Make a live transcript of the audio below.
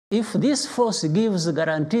If this force gives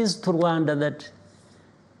guarantees to Rwanda that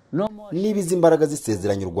niba izi imbaraga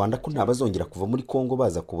zisezeranya u Rwanda ko ntabazongera kuva muri Kongo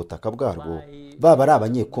baza ku butaka bwarwo, baba ari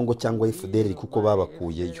abanyekongo cyangwa FDL kuko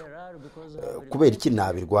babakuyeyo, kubera iki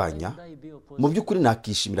nabirwanya? Mu by'ukuri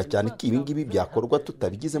nakishimira cyane ko ibi ngibi byakorwa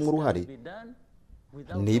tutabigizemo uruhare.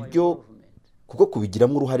 Nibyo, kuko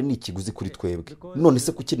kubigiramo uruhare ni ikiguzi kuri twebwe. None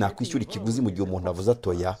se kuki nakwishyura ikiguzi mu gihe umuntu avuze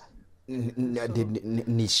atoya?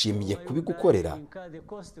 Nishimiye kubigukorera,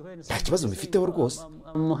 nta kibazo mbifiteho rwose.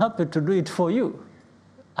 I'm happy to do it for you.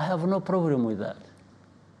 I have no problem with that.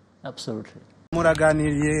 Absolutely.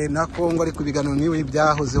 Muraganiriye na Kongo ariko ibiganiro niwe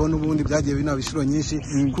byahozeho n'ubundi byagiye binaba inshuro nyinshi.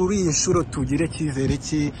 Kuri iyi nshuro tugire cyizere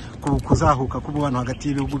ki kuzahuka kububana hagati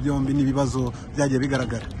y'ibihugu byombi n'ibibazo byagiye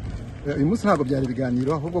bigaragara? Uyu munsi ntabwo byari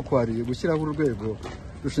ibiganiro, ahubwo kwari gushyiraho urwego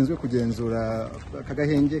rushinzwe kugenzura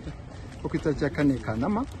akagahenge ko ku itariki ya 4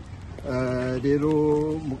 Kanama. Rero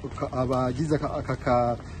abagize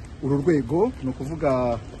uru rwego ni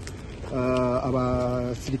ukuvuga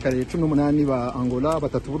abasirikare 18 ba Angola,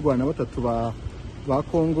 3 b'u Rwanda, 3 ba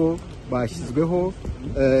Kongo bashyizweho.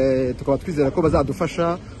 Tukaba twizera ko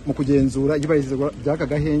bazadufasha mu kugenzura ibarizwa by'aka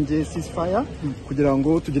gahenge ceasefire kugira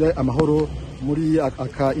ngo tugire amahoro muri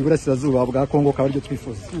iburasirazuba bwa Kongo kabaryo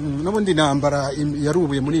twifuza. N'ubundi intambara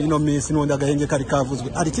yarubuye muri ino minsi n'ubundi agahenge kari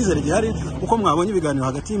kavuzwe. Ari kizere gihari uko mwabonye ibiganiro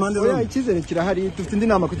hagati y'imande zombi? Ikizere kirahari. Dufite indi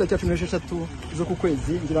nama ku itariki 16 zo ku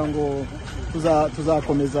kwezi, ngira ngo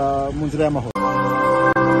tuzakomeza mu nzira y'amahoro.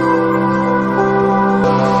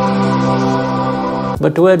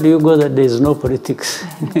 But where do you go that there is no politics?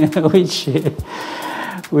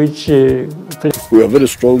 which we have a very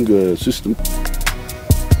strong system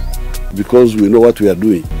because we know what we are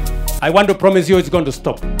doing. I want to promise you it's going to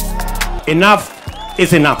stop. Enough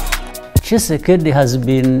is enough. Tshisekedi has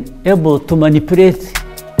been able to manipulate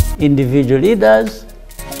individual leaders.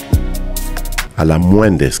 À la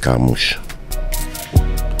moindre escarmouche.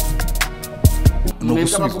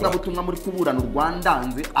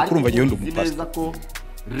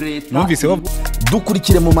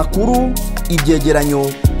 Dukurikire mu makuru, ibyegeranyo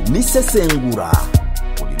n'isesengura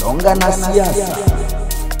kuri Longa na Siasa.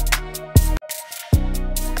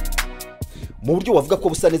 Mu buryo wavuga ko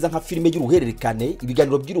busa neza nka filime y'uruhererekane,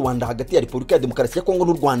 ibiganiro by'Urwanda hagati ya Repubulika ya Demokarasi ya Kongo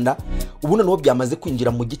n'u Rwanda ubu noneho byamaze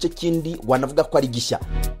kwinjira mu gice kindi wanavuga ko ari gishya.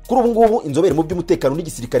 Kuri ubu ngubu inzobere mu by'umutekano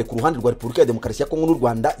n'igisirikare ku ruhande rwa Repubulika ya Demokarasi ya Kongo n'u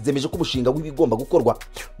Rwanda zemeje ko umushinga w'ibigomba gukorwa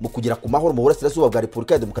mu kugira ku mahoro mu burasirazuba bwa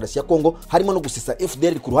Repubulika ya Demokarasi ya Kongo harimo no gusesa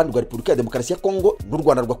FDL ku ruhande rwa Repubulika ya Demokarasi ya Kongo n'u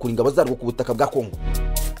Rwanda rwa kuringa bazarwo ku butaka bwa Kongo.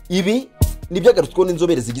 Ibi nibyagarutsweho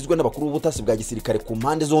n'inzobere zigizwe n'abakuru b'ubutasi bwa gisirikare ku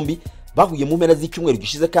mpande zombi bahuye mu mpera z'icyumweru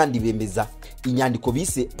gishize kandi bemeza inyandiko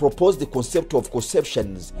bise Proposed Concept of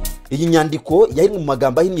Conceptions. Iyi nyandiko yari mu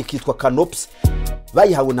magambo ahinnye kitwa Canops,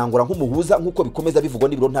 bayihawe nangora nk'umuhuza nk'uko bikomeza bivugwa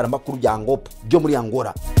n'ibiro ntaramakuru bya Ngop byo muri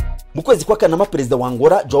Angola. Mu kwezi kwa Kanama perezida wa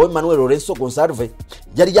Angola João Manuel Lourenço Gonçalves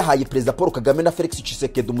yari yahaye perezida Paul Kagame na Felix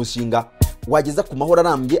Tshisekedi umushinga wageza ku mahoro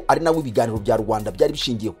arambye ari nawe ibiganiro bya Rwanda byari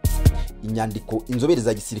bishingiyeho. Inyandiko inzobere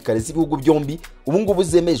za gisirikare z'ibihugu byombi ubu ngubu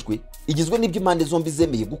zemejwe igizwe n'ibyo impande zombi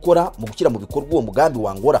zemeye gukora mu gushyira mu bikorwa uwo mugambi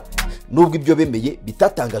wa Angola, nubwo ibyo bemeye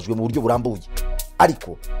bitatangajwe mu buryo burambuye.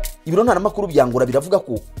 Ariko ibiro ntaramakuru bya Angola biravuga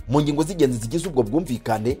ko mu ngingo z'ingenzi zigize ubwo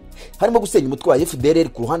bwumvikane harimo gusenya umutwe wa FDLR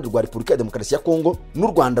ku ruhande rwa Repubulika ya Demokarasi ya Kongo n'u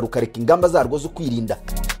Rwanda rukareka ingamba zarwo zo kwirinda.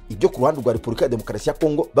 Ibyo ku ruhande rwa Repubulika ya Demokarasi ya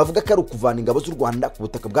Kongo bavuga ko ari ukuvana ingabo z'u Rwanda ku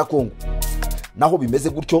butaka bwa Kongo. Naho bimeze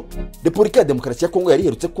gutyo, Repubulika ya Demokarasi ya Kongo yari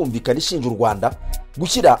iherutse kumvikana ishinja u Rwanda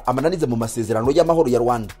gushyira amananiza mu masezerano y'amahoro ya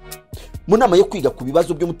Rwanda. Mu nama yo kwiga ku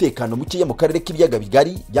bibazo by'umutekano muke mu karere k'ibiyaga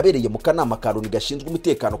bigari yabereye mu kanama ka Loni gashinzwe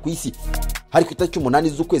umutekano ku isi hari ku itariki 8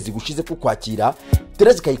 z'ukwezi gushize ku Kwakira,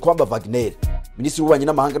 Teresa Kayikwamba Wagner, Minisitiri w'Ububanyi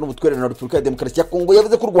n'Amahanga n'Ubutwererane wa Repubulika ya Demokarasi ya Kongo,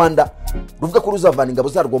 yavuze ko u Rwanda ruvuga ko ruzavana ingabo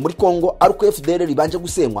zarwo muri Kongo ari uko FDL ribanje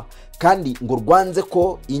gusenywa, kandi ngo rwanze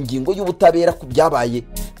ko ingingo y'ubutabera ku byabaye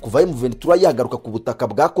kuva M23 yagaruka ku butaka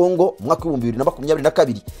bwa Kongo mu mwaka wa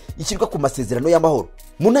 2022 ishyirwa ku masezerano y'amahoro.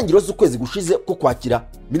 Mu ntangiriro z'ukwezi gushize ko Kwakira,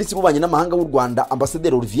 Minisitiri w'Ububanyi n'Amahanga w'u Rwanda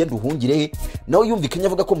Ambasaderi Olivier Nduhungirehe nawe yumvikanye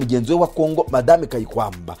avuga ko mugenzi we wa Kongo Madame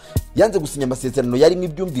Kayikwamba yanze gusinya amasezerano yarimo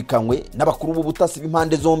ibyumvikanywe n'abakuru b'ubutasi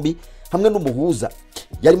b'impande zombi hamwe n'umuhuza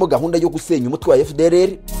yarimo gahunda yo gusenya umutwe wa FDLR,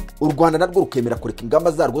 u Rwanda narwo rukemera kureka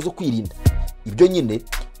ingamba zarwo zo kwirinda. Ibyo nyine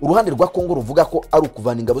uruhande rwa Kongo ruvuga ko ari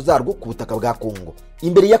ukuvana ingabo zarwo ku butaka bwa Kongo.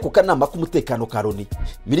 Imbere y'ako kanama k'umutekano ka Loni,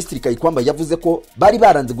 Minisitiri Kayikwamba yavuze ko bari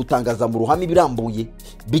baranze gutangaza mu ruhame birambuye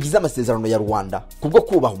bigize amasezerano ya Rwanda kubwo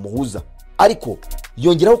kubaha umuhuza. Ariko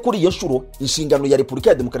yongeraho kuri iyo nshuro inshingano ya Repubulika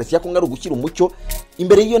ya Demokarasi ya Kongo ari ugushyira umucyo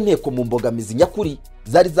imbere y'iyo nteko mu mbogamizi nyakuri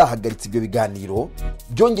zari zahagaritse ibyo biganiro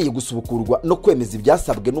byongeye gusubukurwa no kwemeza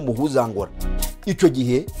ibyasabwe n'umuhuza Angola. Icyo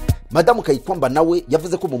gihe Madamu Kayikwamba nawe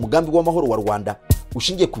yavuze ko mu mugambi w'amahoro wa Rwanda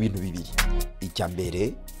ushingiye ku bintu bibiri. Icya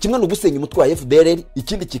mbere kimwe no gusenya umutwe wa FDLR,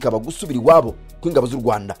 ikindi kikaba gusubira iwabo kw'ingabo z'u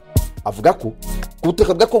Rwanda. Avuga ko ku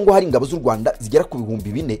butaka bwa Kongo hari ingabo z'u Rwanda zigera ku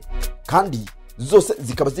 4,000 kandi zose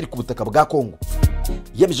zikaba ziri ku butaka bwa Kongo.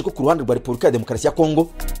 Yemeje ko ku ruhande rwa Repubulika ya Demokarasi ya Kongo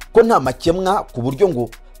ko nta makemwa ku buryo ngo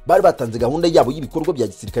bari batanze gahunda yabo y'ibikorwa bya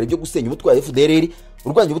gisirikare byo gusenya umutwe wa FDLR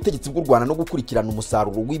urwanya ubutegetsi bw'u Rwanda no gukurikirana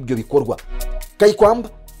umusaruro w'ibyo bikorwa. Kayikwamba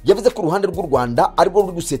yavuze ko uruhande rw'u Rwanda ari rwo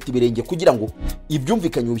ruri guseta ibirenge kugira ngo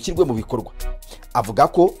ibyumvikanye bishyirwe mu bikorwa. Avuga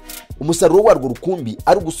ko umusaruro warwo rukumbi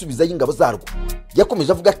ari ugusubizayo ingabo zarwo.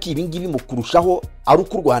 Yakomeje avuga ko ibi ngibi mu kurushaho ari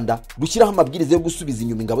uko u Rwanda rushyiraho amabwiriza yo gusubiza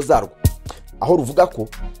inyuma ingabo zarwo, aho ruvuga ko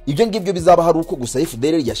ibyo ngibyo bizaba hari uko gusa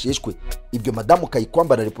FDLR yasheshwe. Ibyo Madamu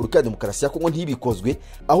Kayikwamba na Repubulika ya Demokarasi ya Kongo ntibikozwe,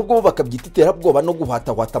 ahubwo bo bakabyita iterabwoba no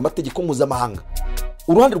guhatahata amategeko mpuzamahanga.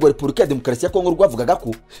 Uruhande rwa Repubulika ya Demokarasi ya Kongo rwavugaga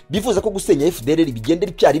ko bifuza ko gusenya FDLR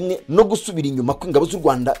bigendera icyarimwe no gusubira inyuma kw'ingabo z'u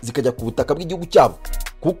Rwanda zikajya ku butaka bw'igihugu cyabo,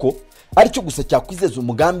 kuko ari cyo gusa cyakwizeza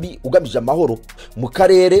umugambi ugamije amahoro mu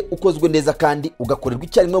karere ukozwe neza kandi ugakorerwa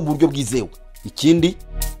icyarimwe mu buryo bwizewe. Ikindi,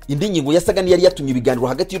 indi ngingo yasaga n'iyari yatumye ibiganiro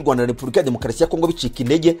hagati y'u Rwanda na Repubulika ya Demokarasi ya Kongo bicika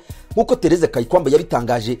intege nk'uko Tereze Kayikwamba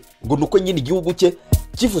yabitangaje, ngo nuko nyine igihugu cye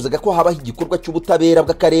cyifuzaga ko habaho igikorwa cy'ubutabera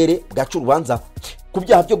bw'akarere bwaca urubanza ku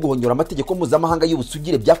byaha byo guhonyora amategeko mpuzamahanga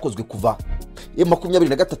y'ubusugire byakozwe kuva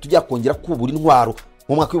M23 yakongera kubura intwaro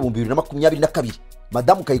mu mwaka wa 2022.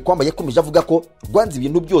 Madamu Kayikwamba yakomeje avuga ko rwanze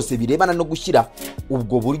ibintu byose birebana no gushyira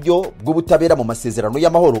ubwo buryo bw'ubutabera mu masezerano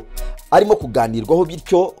y'amahoro arimo kuganirwaho,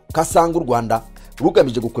 bityo kasanga u Rwanda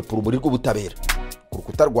rugamije gukwepura urumuri rw'ubutabera. Ku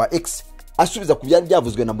rukuta rwa X asubiza ku byari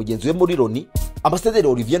byavuzwe na mugenzi we muri Loni, Ambasaderi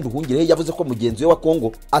Olivier Nduhungirehe yavuze ko mugenzi we wa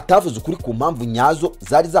Kongo atavuze ukuri ku mpamvu nyazo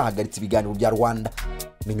zari zahagaritse ibiganiro bya Rwanda.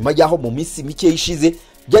 Ni nyuma y'aho mu minsi mike ishize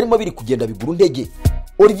byarimo biri kugenda bigura intege.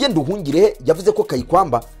 Olivier Nduhungirehe yavuze ko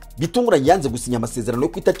Kayikwamba bitunguranye yanze gusinya amasezerano yo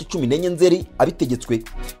ku itariki 14 Nzeri abitegetswe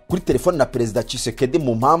kuri telefone na Perezida Tshisekedi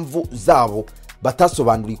mu mpamvu zabo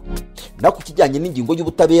batasobanuriwe. Na ku kijyanye n'ingingo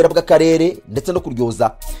y'ubutabera bw'akarere ndetse no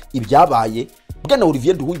kuryoza ibyabaye, Bwana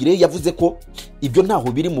Olivier Nduhungirehe yavuze ko ibyo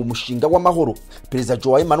ntaho biri mu mushinga w'amahoro Perezida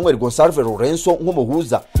Joao Emmanuel Gonçalves Lourenço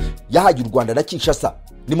nk'umuhuza yahaye u Rwanda na Kinshasa.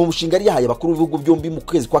 Ni mu mushinga yari yahaye abakuru b'ibihugu byombi mu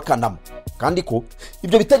kwezi kwa Kanama, kandi ko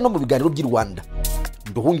ibyo bitari no mu biganiro by'i Rwanda.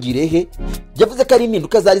 Nduhungirehe yavuze ko ari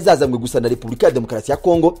impinduka zari zazanywe gusa na Repubulika ya Demokarasi ya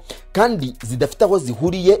Kongo kandi zidafite aho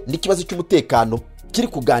zihuriye n'ikibazo cy'umutekano kiri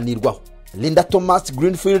kuganirwaho. Linda Thomas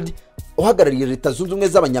Greenfield uhagarariye Leta Zunze Ubumwe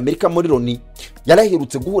z'Abanyamerika muri Loni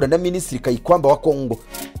yaraherutse guhura na Minisitiri Kayikwamba wa Kongo.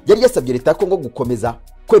 Yari yasabye Leta ya Kongo gukomeza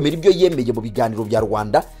kwemera ibyo yemeye mu biganiro bya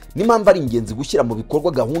Rwanda, n'impamvu ari ingenzi gushyira mu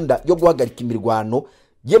bikorwa gahunda yo guhagarika imirwano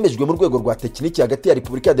yemejwe mu rwego rwa tekiniki hagati ya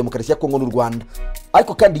Repubulika ya Demokarasi ya Kongo n'u Rwanda.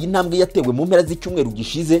 Ariko kandi iyi ntambwe yatewe mu mpera z'icyumweru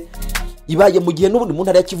gishize ibaye mu gihe n'ubundi mu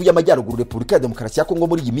ntara ya Kivu y'Amajyaruguru Repubulika ya Demokarasi ya Kongo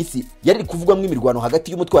muri iyi minsi yari kuvugwamo imirwano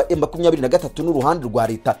hagati y'umutwe wa M23 n'uruhande rwa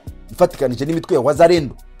Leta ifatikanije n'imitwe ya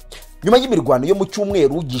Wazalendo. Nyuma y'imirwano yo mu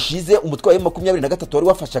cyumweru gishize, umutwe wa M23 wari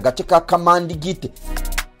wafashe agace ka Kamandi Gite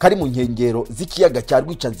kari mu nkengero z'ikiyaga cya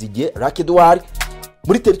Rwicanzige Lac Edouard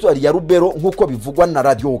muri teritwari ya Rubero nk'uko bivugwa na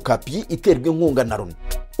Radio Okapi iterwa inkunga na Loni.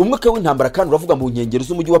 Umwuka w'intambara kandi uravuga mu nkengero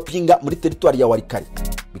z'umujyi wa Pinga muri teritwari ya Walikale.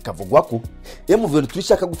 Bikavugwa ko M23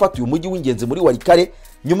 ishaka gufata uyu mujyi w'ingenzi muri Walikale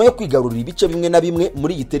nyuma yo kwigarurira ibice bimwe na bimwe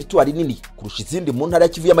muri iyi teritwari nini kurusha izindi mu ntara ya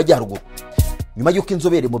Kivu y'Amajyaruguru. Nyuma y'uko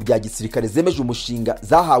inzobere mu bya gisirikare zemeje umushinga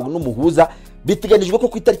zahawe n'umuhuza, biteganijwe ko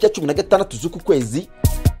ku itariki ya 16 z'uku kwezi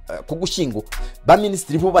kugushyingo ba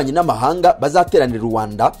Minisitiri b'Ububanyi n'Amahanga bazateranira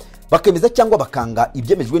Rwanda bakemeza cyangwa bakanga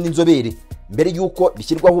ibyemejwe n'inzobere mbere y'uko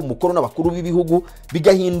bishyirwaho umukoro n'abakuru b'ibihugu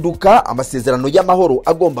bigahinduka amasezerano y'amahoro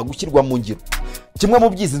agomba gushyirwa mu ngiro. Kimwe mu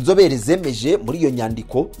byizi inzobere zemeje muri iyo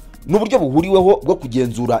nyandiko n'uburyo buhuriweho bwo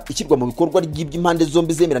kugenzura ishyirwa mu bikorwa ry'iby'impande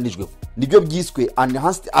zombi zemeranijweho, nibyo byiswe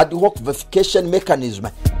Enhanced Ad Hoc Verification Mechanism.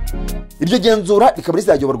 Iryo genzura rikaba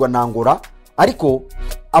rizayoborwa na Angola, ariko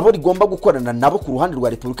abo rigomba gukorana nabo ku ruhande rwa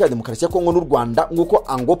Repubulika ya Demokarasi ya Kongo n'u Rwanda nk'uko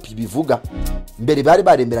Angopi bivuga mbere bari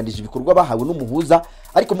baremeranije ibikorwa bahawe n'umuhuza,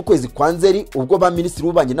 ariko mu kwezi kwa Nzeri ubwo ba Minisitiri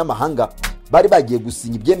b'Ububanyi n'Amahanga bari bagiye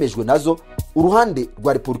gusinya ibyemejwe nazo, uruhande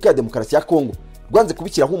rwa Repubulika ya Demokarasi ya Kongo rwanze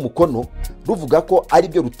kubishyiraho umukono ruvuga ko ari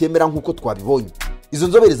byo rutemera nk'uko twabibonye. Izo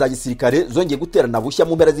nzobere za gisirikare zongeye guterana bushya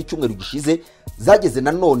mu mpera z'icyumweru gishize zageze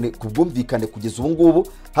nanone ku bwumvikane. Kugeza ubu ngubu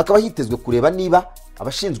hakaba hitezwe kureba niba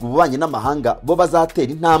abashinzwe ububanyi n'amahanga bo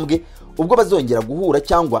bazatera intambwe ubwo bazongera guhura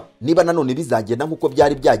cyangwa niba nanone bizagenda nk'uko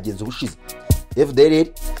byari byagenze ubushize. FDLR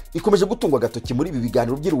ikomeje gutungwa agatoki muri ibi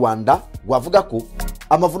biganiro by'i Rwanda, wavuga ko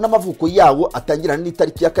amavu n'amavuko yawo atangirana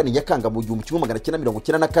n'itariki ya 4 Nyakanga mu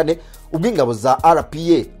 1994 ubwo ingabo za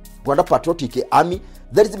RPA Rwanda Patriotic Army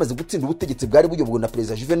zari zimaze gutsinda ubutegetsi bwari buyobowe na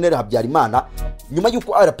Perezida Juvenal Habyarimana. Nyuma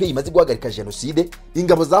y'uko RPA imaze guhagarika jenoside,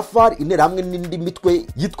 ingabo za FAR intera hamwe n'indi mitwe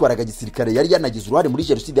yitwaraga gisirikare yari yanagize uruhare muri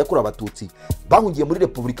jenoside yakorewe abatutsi bahungiye muri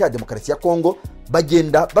Repubulika ya Demokarasi ya Kongo,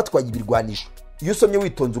 bagenda batwaye ibirwanisho. Iyo usomye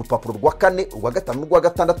witonze urupapuro rwa 4, urwa 5 n'urwa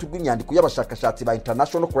 6 rw'inyandiko y'abashakashatsi ba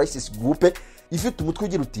International Crisis Group ifite umutwe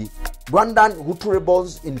ugira uti Rwandan Hutu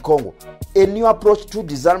Rebels in Congo, a new approach to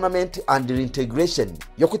disarmament and reintegration,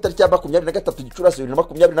 yo ku itariki ya 23 Gicurasi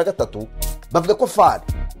 2023, bavuga ko FAR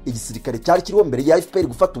igisirikare cyari kiriho mbere ya FPR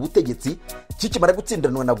gufata ubutegetsi kikimara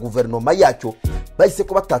gutsindanwa na guverinoma yacyo, bahise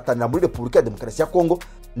ko batatanira muri Repubulika ya Demokarasi ya Kongo,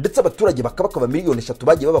 ndetse abaturage bakaba miliyoni 3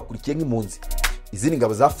 bagiye babakurikiye nk'impunzi. Izindi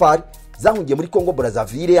ngabo za FAR zahungiye muri Congo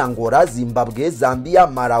Brazzaville, Angola, Zimbabwe, Zambia,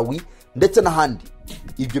 Malawi ndetse n'ahandi.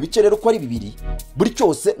 Ibyo bice rero ko ari bibiri, buri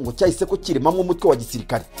cyose ngo cyahise ko kiremamwe umutwe wa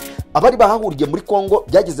gisirikare. Abari bahahuriye muri Congo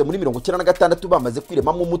byageze muri 1996 bamaze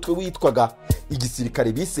kwiremamwe umutwe witwaga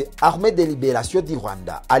igisirikare bise Armée de Libération du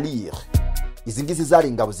Rwanda ALIR. Izi ngizi zari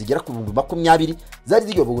ingabo zigera ku 20 zari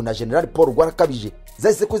ziyobowe na General Paul Rwarakabije,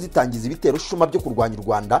 zahise ko zitangiza ibitero shuma byo kurwanya u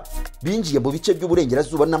Rwanda, binjiye mu bice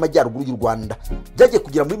by'uburengerazuba n'amajyaruguru y'u Rwanda. Byagiye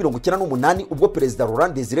kugira muri 1998 ubwo Perezida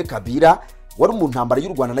Laurent Désiré Kabila wari mu ntambara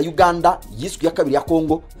y'u Rwanda na Uganda yiswe ya kabiri ya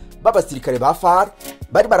Kongo, b'abasirikare ba FAR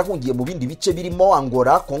bari barahungiye mu bindi bice birimo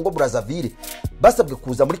Angola, Congo Brazzaville, basabwe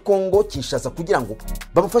kuza muri Congo Kinshasa kugira ngo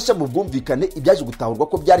babafashe mu bwumvikane ibyaje gutahurwa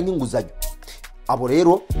ko byari nk'inguzanyo. Abo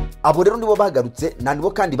rero nibo bagarutse, na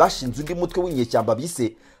nibo kandi bashinze undi mutwe w'inyeshyamba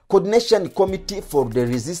bise Coordination Committee for the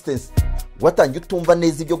Resistance, watangiye utumva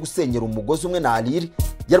neza ibyo gusenyera umugozi umwe na ALIR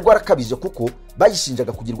ya Rwarakabije kuko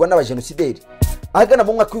bayishinjaga kugirwa n'abajenosideri. Ahagana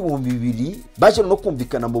mu mwaka w'2000 baje no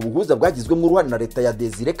kumvikana mu buhuza bwagizwemo uruhare na leta ya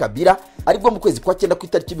Désiré Kabila, aribwo mu kwezi kwa 9 ku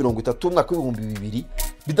itariki 30 mwaka w'2000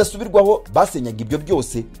 bidasubirwaho basenyaga ibyo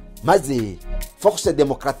byose, maze Force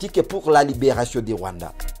Démocratique pour la Libération du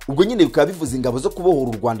Rwanda, ubwo nyine bikaba bivuze ingabo zo kubohora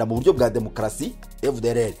u Rwanda mu buryo bwa demokarasi,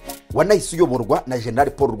 FDLR, wanahise uyoborwa na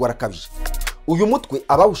General Paul Rwarakabije. Uyu mutwe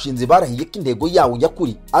abawushinze barahiye ko intego yawo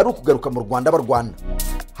nyakuri ari ukugaruka mu Rwanda barwana,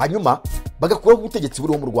 hanyuma bagakuraho ubutegetsi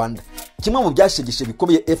buriho mu Rwanda. Kimwe mu byashegeshe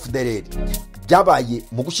bikomeye FDLR byabaye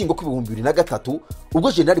mu gushinga ku 2003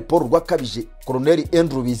 ubwo General Paul Rwarakabije, Colonel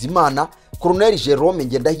Andrew Bizimana, Colonel Jerome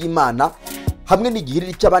Ngendahimana hamwe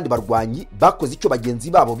n'igihiriri cy'abandi barwanyi bakoze icyo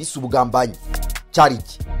bagenzi babo bise ubugambanyi. Cyari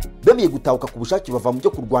iki? Bemeye gutahuka ku bushake bava mu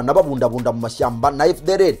byo kurwana babundabunda mu mashyamba na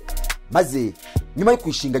FDLR, maze nyuma yo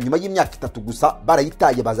kwishinga nyuma y'imyaka 3 gusa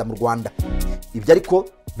barayitaye baza mu Rwanda. Ibyo ariko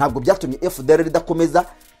ntabwo byatumye FDLR idakomeza,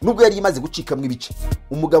 nubwo yari imaze gucika mu ibice.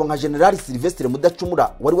 Umugabo nka General Sylvestre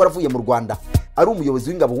Mudacumura wari waravuye mu Rwanda, ari umuyobozi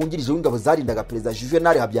w'ingabo wungirije w'ingabo zarindaga Perezida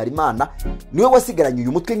Juvenal Habyarimana, niwe wasigaranye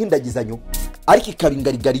uyu mutwe nk'indagizanyo, ariko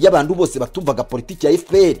ikabingarigari y'abantu bose batumvaga politiki ya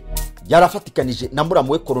FPR. Yarafatikanije na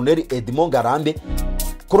muramu we Colonel Edmond Garambe,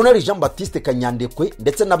 Colonel Jean Baptiste Kanyandekwe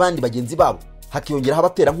ndetse n'abandi bagenzi babo, hakiyongeraho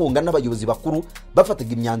abaterankunga n'abayobozi bakuru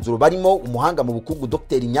bafataga imyanzuro barimo umuhanga mu bukungu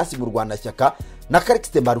Dr Inyasi mu Rwanda Shyaka na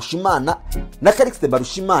Karixte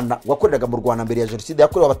Mbarushimana wakoreraga mu Rwanda mbere ya jenoside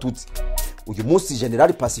yakorewe abatutsi. Uyu munsi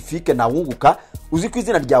General Pacifique Nawunguka uzi ku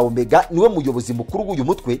izina rya Omega niwe muyobozi mukuru w'uyu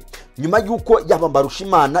mutwe, nyuma y'uko yaba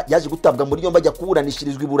Mbarushimana yaje gutabwa muri yombi ajya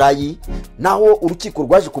kuburanishirizwa i Burayi, naho urukiko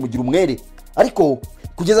rwaje kumugira umwere. Ariko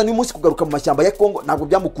kugeza n'uyu munsi kugaruka mu mashyamba ya Kongo ntabwo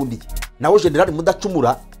byamukundiye. Naho General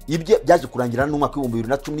Mudacumura ibye byaje kurangira no mwaka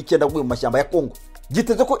w'2019 mu mashyamba ya Kongo.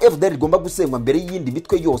 Giteze ko FDL igomba gusenywa mbere y'indi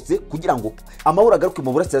mitwe yose kugira ngo amahoro agaruke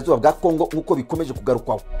mu burasirazuba bwa Kongo nk'uko bikomeje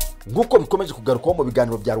kugarukwaho mu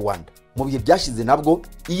biganiro bya Rwanda. Mu bihe byashize nabwo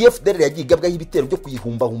FDL yagiye igabwaho ibitero byo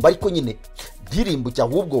kuyihumbahumba, ariko nyine byirimbuke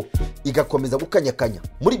ahubwo igakomeza gukanyakanya.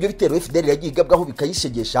 Muri ibyo bitero FDL yagiye igabwaho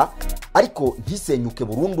bikayishegesha ariko ntisenyuke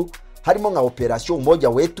burundu, harimo nka Operation Umoja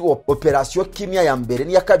Wetu, Operation Kimya ya mbere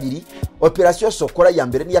n'iya kabiri, Operation Sokora ya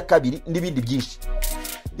mbere n'iya kabiri n'ibindi byinshi.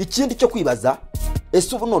 Ikindi cyo kwibaza,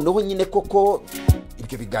 ese ubu noneho nyine koko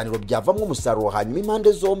ibyo biganiro byavamwe umusaruro hanyuma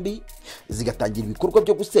impande zombi zigatangira ibikorwa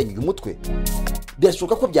byo gusenya uyu mutwe?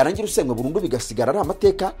 Birashoboka ko byarangira usenywe burundu bigasigara ari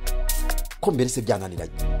amateka, ko mbere se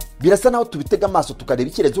byananiranye. Birasa naho tubitega amaso tukareba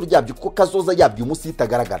ikirezo ryabyo kuko kazoza yabyo umunsi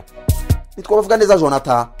itagaragara. Nitwabavuga neza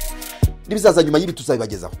Jonathan, nibizaza nyuma y'ibi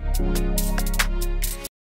tuzabibagezaho.